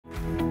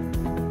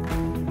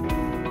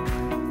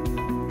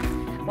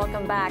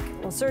Welcome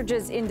back. Well,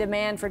 surges in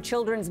demand for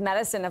children's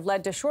medicine have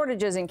led to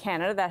shortages in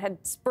Canada that had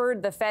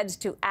spurred the feds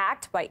to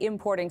act by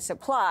importing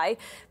supply.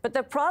 But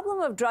the problem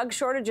of drug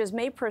shortages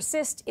may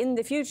persist in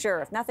the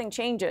future if nothing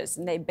changes,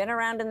 and they've been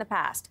around in the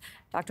past.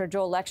 Dr.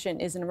 Joel Lection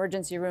is an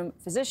emergency room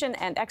physician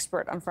and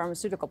expert on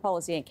pharmaceutical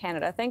policy in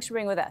Canada. Thanks for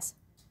being with us.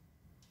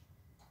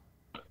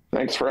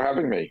 Thanks for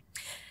having me.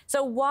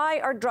 So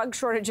why are drug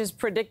shortages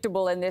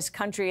predictable in this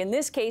country? In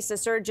this case, a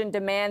surge in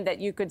demand that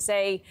you could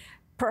say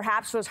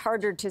perhaps was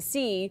harder to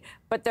see,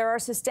 but there are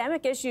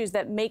systemic issues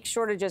that make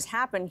shortages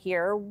happen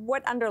here.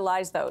 What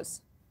underlies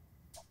those?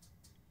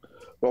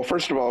 Well,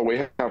 first of all,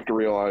 we have to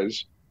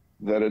realize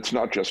that it's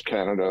not just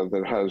Canada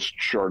that has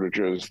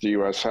shortages. The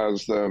US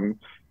has them,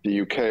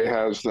 the UK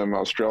has them,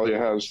 Australia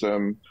has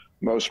them,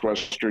 most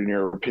Western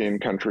European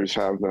countries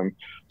have them.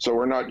 So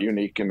we're not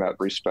unique in that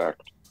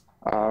respect.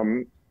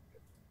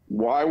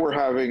 Why we're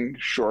having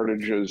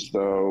shortages,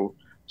 though,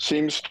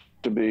 seems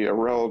to be a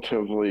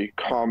relatively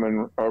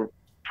common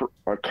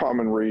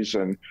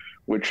reason,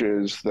 which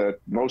is that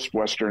most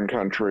Western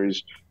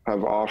countries have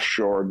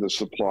offshored the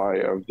supply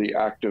of the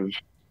active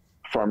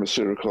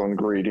pharmaceutical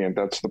ingredient.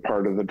 That's the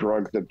part of the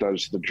drug that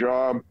does the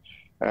job.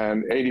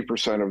 And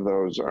 80% of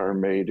those are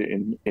made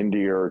in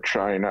India or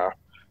China.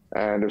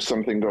 And if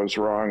something goes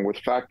wrong with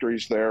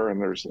factories there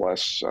and there's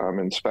less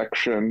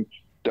inspection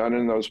done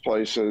in those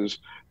places,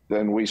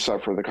 then we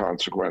suffer the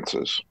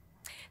consequences.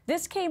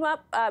 This came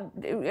up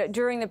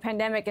during the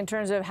pandemic in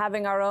terms of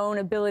having our own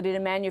ability to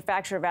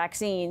manufacture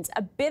vaccines.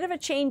 A bit of a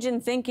change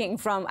in thinking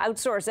from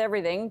outsource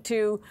everything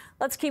to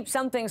let's keep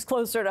some things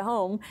closer to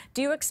home.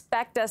 Do you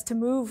expect us to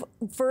move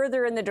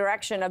further in the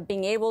direction of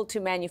being able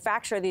to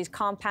manufacture these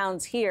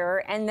compounds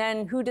here? And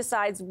then who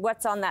decides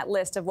what's on that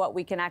list of what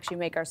we can actually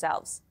make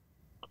ourselves?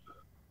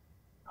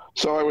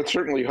 So I would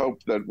certainly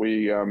hope that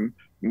we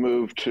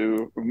move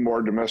to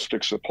more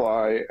domestic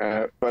supply.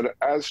 But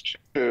as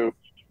to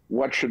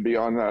what should be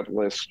on that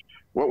list,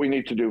 what we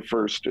need to do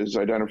first is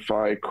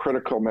identify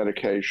critical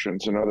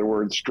medications. In other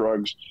words,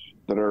 drugs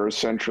that are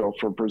essential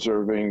for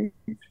preserving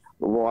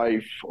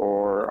life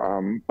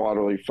or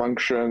bodily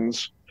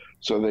functions.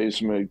 So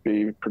these may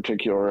be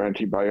particular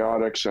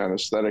antibiotics,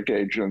 anesthetic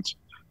agents,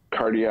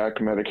 cardiac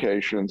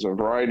medications, a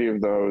variety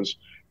of those.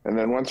 And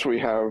then once we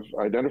have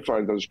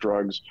identified those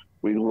drugs,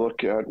 we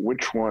look at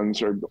which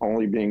ones are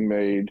only being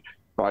made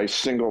by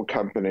single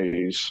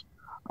companies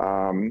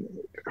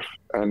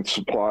and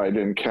supplied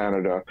in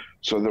Canada,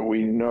 so that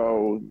we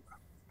know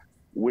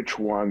which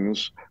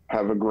ones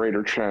have a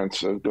greater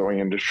chance of going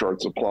into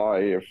short supply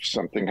if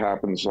something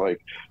happens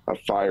like a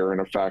fire in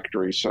a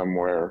factory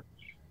somewhere.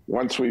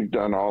 Once we've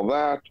done all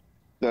that,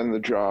 then the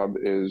job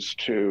is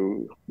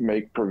to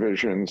make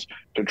provisions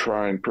to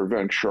try and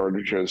prevent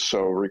shortages,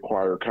 so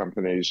require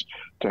companies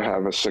to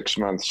have a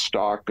 6-month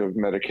stock of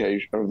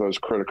medication, of those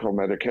critical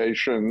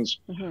medications,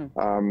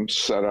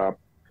 set up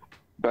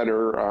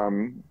better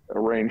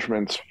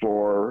arrangements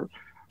for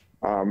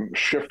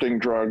shifting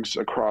drugs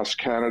across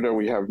Canada.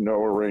 We have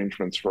no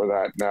arrangements for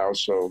that now,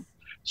 so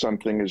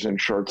something is in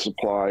short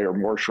supply or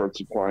more short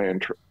supply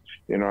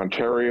in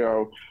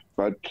Ontario,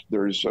 but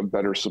there's a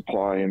better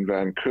supply in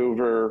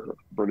Vancouver,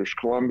 British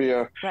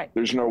Columbia. Right.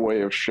 There's no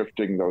way of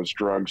shifting those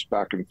drugs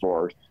back and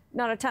forth.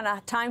 Not a ton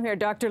of time here,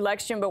 Dr.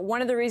 Lection, but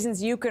one of the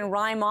reasons you can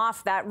rhyme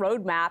off that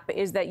roadmap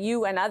is that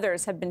you and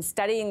others have been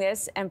studying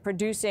this and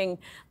producing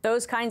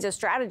those kinds of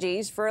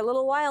strategies for a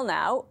little while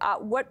now.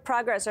 What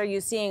progress are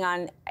you seeing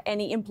on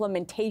any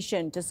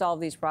implementation to solve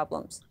these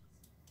problems?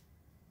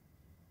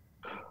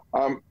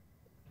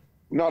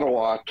 Not a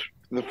lot.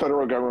 The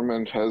federal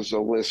government has a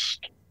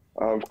list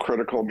of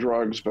critical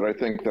drugs, but I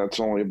think that's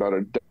only about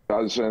a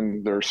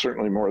dozen. There's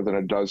certainly more than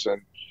a dozen.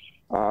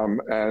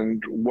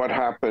 And what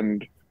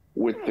happened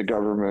with the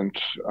government,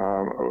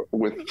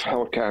 with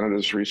Health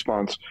Canada's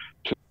response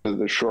to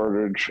the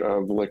shortage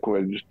of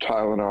liquid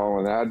Tylenol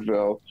and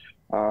Advil,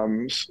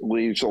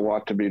 leaves a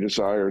lot to be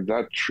desired.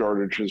 That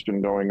shortage has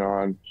been going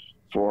on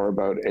for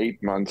about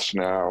 8 months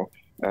now,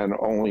 and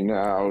only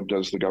now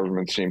does the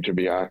government seem to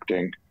be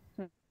acting.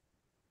 To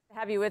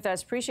have you with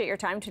us. Appreciate your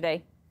time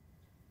today.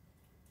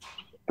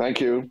 Thank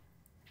you.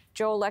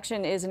 Joel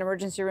Lection is an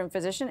emergency room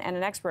physician and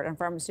an expert on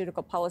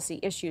pharmaceutical policy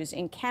issues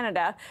in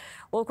Canada.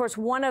 Well, of course,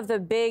 one of the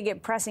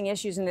big pressing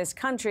issues in this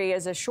country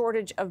is a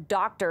shortage of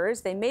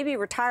doctors. They may be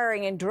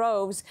retiring in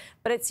droves,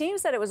 but it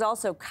seems that it was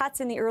also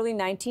cuts in the early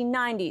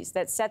 1990s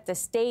that set the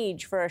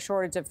stage for a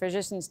shortage of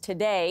physicians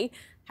today.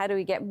 How do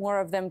we get more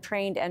of them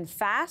trained and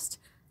fast?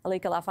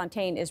 Alika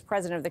Lafontiane is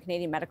president of the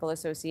Canadian Medical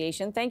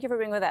Association. Thank you for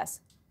being with us.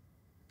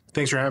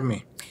 Thanks for having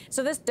me.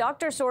 So this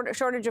doctor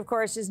shortage, of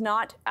course, is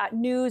not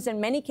news, and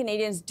many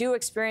Canadians do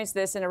experience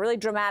this in a really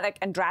dramatic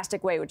and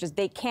drastic way, which is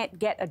they can't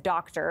get a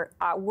doctor.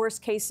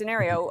 Worst case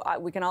scenario,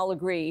 we can all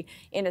agree,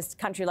 in a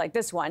country like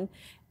this one.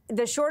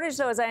 The shortage,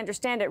 though, as I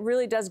understand it,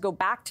 really does go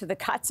back to the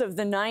cuts of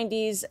the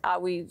 90s.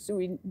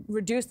 We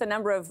reduced the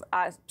number of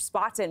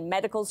spots in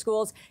medical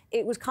schools.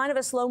 It was kind of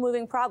a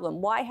slow-moving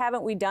problem. Why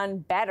haven't we done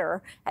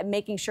better at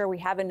making sure we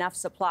have enough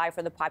supply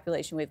for the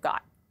population we've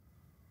got?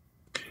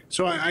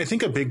 So I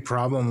think a big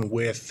problem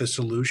with the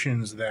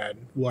solutions that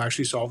will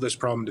actually solve this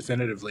problem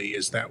definitively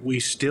is that we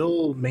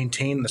still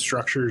maintain the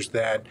structures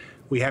that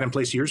we had in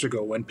place years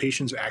ago when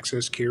patients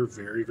access care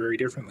very, very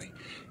differently.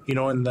 You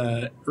know, in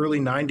the early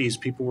 90s,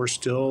 people were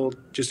still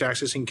just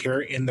accessing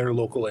care in their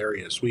local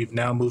areas. We've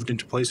now moved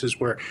into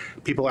places where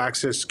people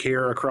access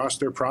care across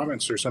their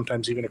province or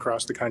sometimes even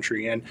across the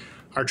country. And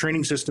our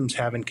training systems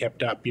haven't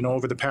kept up. You know,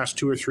 over the past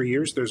 2 or 3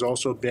 years, there's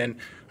also been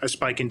a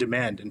spike in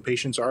demand, and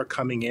patients are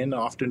coming in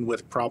often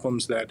with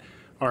problems that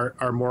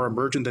are more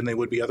emergent than they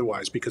would be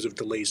otherwise because of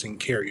delays in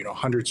care. You know,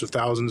 hundreds of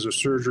thousands of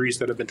surgeries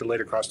that have been delayed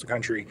across the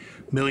country,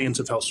 millions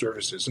of health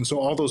services. And so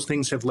all those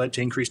things have led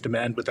to increased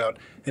demand without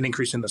an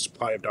increase in the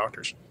supply of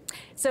doctors.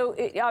 So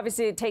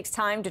obviously it takes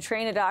time to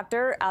train a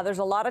doctor. There's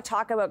a lot of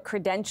talk about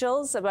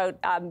credentials,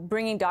 about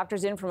bringing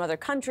doctors in from other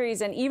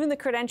countries, and even the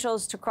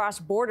credentials to cross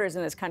borders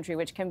in this country,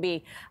 which can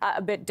be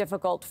a bit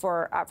difficult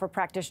for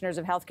practitioners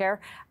of healthcare.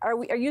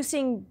 Are you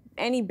seeing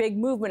any big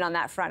movement on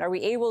that front? Are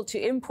we able to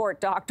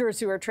import doctors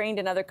who are trained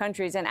in other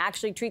countries and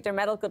actually treat their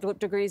medical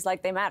degrees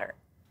like they matter?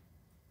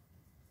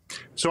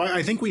 So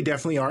I think we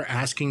definitely are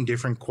asking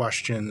different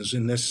questions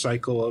in this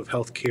cycle of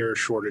healthcare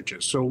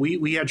shortages. So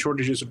we had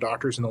shortages of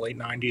doctors in the late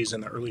 90s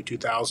and the early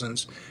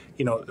 2000s.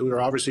 You know, we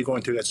were obviously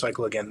going through that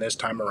cycle again this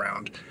time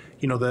around.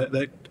 You know,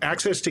 the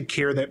access to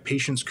care that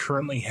patients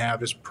currently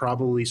have is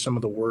probably some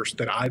of the worst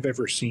that I've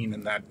ever seen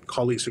and that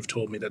colleagues have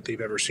told me that they've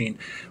ever seen.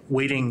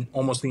 Waiting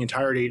almost the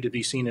entire day to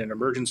be seen in an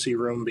emergency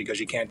room because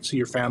you can't see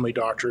your family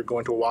doctor,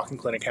 going to a walk-in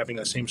clinic, having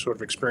the same sort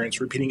of experience,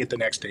 repeating it the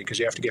next day because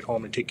you have to get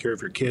home and take care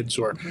of your kids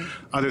or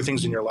other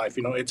things in your life.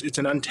 You know, it's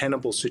an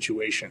untenable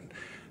situation.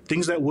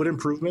 Things that would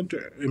improve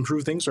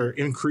things are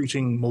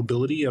increasing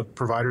mobility of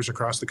providers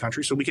across the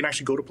country so we can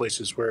actually go to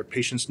places where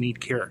patients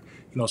need care,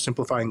 you know,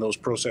 simplifying those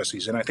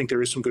processes. And I think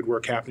there is some good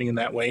work happening in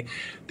that way.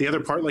 The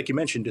other part, like you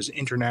mentioned, is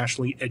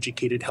internationally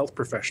educated health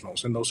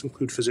professionals, and those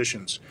include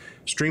physicians,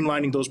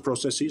 streamlining those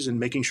processes and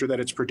making sure that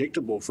it's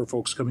predictable for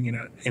folks coming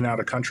in and out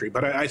of country.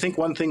 But I think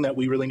one thing that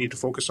we really need to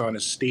focus on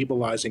is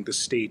stabilizing the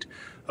state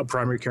of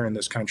primary care in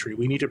this country.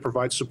 We need to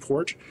provide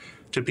support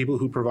to people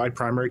who provide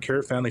primary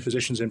care, family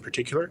physicians in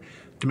particular,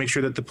 to make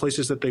sure that the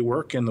places that they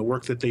work and the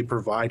work that they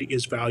provide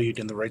is valued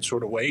in the right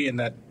sort of way and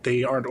that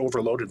they aren't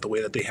overloaded the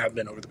way that they have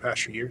been over the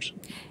past few years.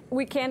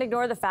 We can't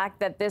ignore the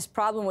fact that this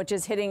problem, which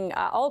is hitting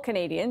all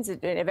Canadians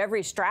of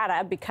every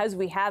strata because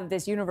we have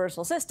this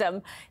universal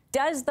system,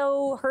 does,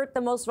 though, hurt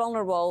the most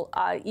vulnerable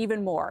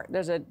even more.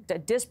 There's a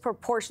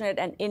disproportionate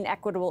and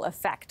inequitable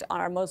effect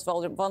on our most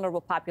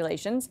vulnerable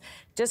populations.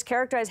 Just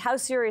characterize how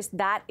serious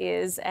that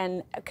is,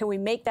 and can we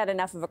make that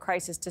enough of a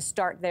crisis to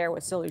start there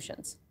with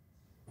solutions?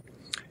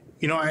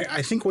 You know,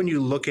 I think when you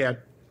look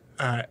at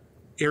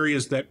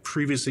areas that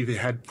previously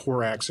had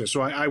poor access.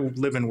 So I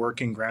live and work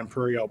in Grand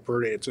Prairie,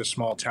 Alberta. It's a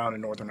small town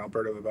in northern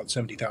Alberta of about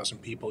 70,000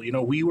 people. You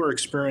know, we were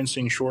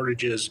experiencing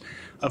shortages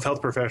of health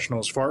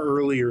professionals far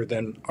earlier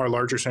than our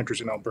larger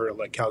centers in Alberta,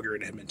 like Calgary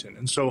and Edmonton.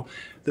 And so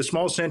the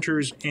small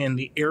centers and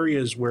the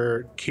areas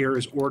where care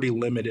is already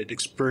limited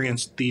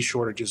experienced these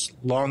shortages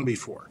long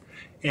before.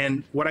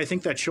 And what I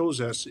think that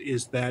shows us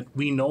is that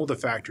we know the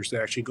factors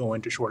that actually go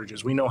into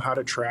shortages. We know how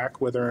to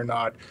track whether or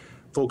not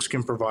folks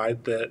can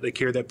provide the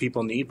care that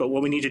people need. But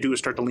what we need to do is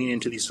start to lean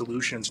into these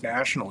solutions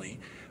nationally,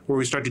 where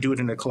we start to do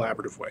it in a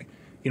collaborative way.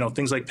 You know,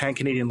 things like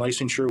pan-Canadian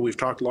licensure. We've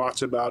talked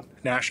lots about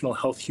national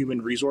health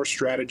human resource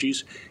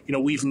strategies. You know,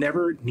 we've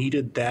never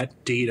needed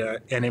that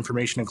data and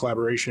information and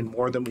collaboration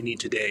more than we need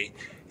today.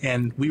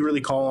 And we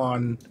really call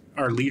on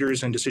our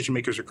leaders and decision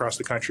makers across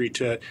the country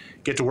to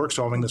get to work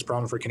solving this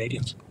problem for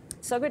Canadians.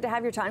 So good to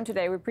have your time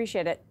today. We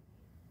appreciate it.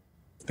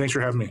 Thanks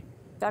for having me.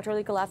 Dr.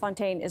 Alika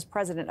Lafontiane is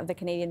president of the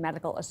Canadian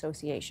Medical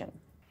Association.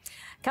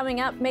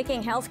 Coming up,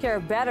 making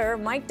healthcare better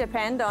might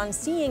depend on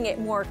seeing it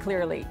more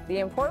clearly. The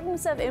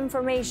importance of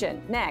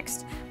information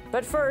next.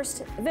 But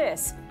first,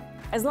 this.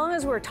 As long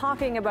as we're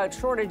talking about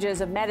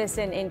shortages of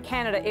medicine in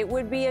Canada, it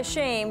would be a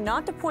shame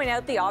not to point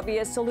out the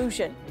obvious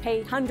solution.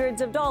 Pay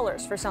hundreds of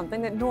dollars for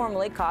something that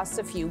normally costs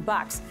a few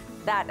bucks.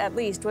 That, at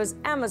least, was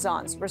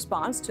Amazon's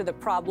response to the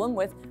problem,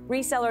 with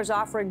resellers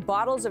offering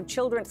bottles of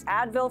children's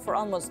Advil for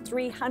almost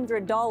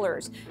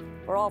 $300.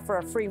 We're all for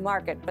a free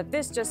market, but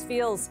this just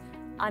feels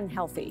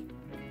unhealthy.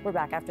 We're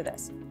back after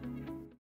this.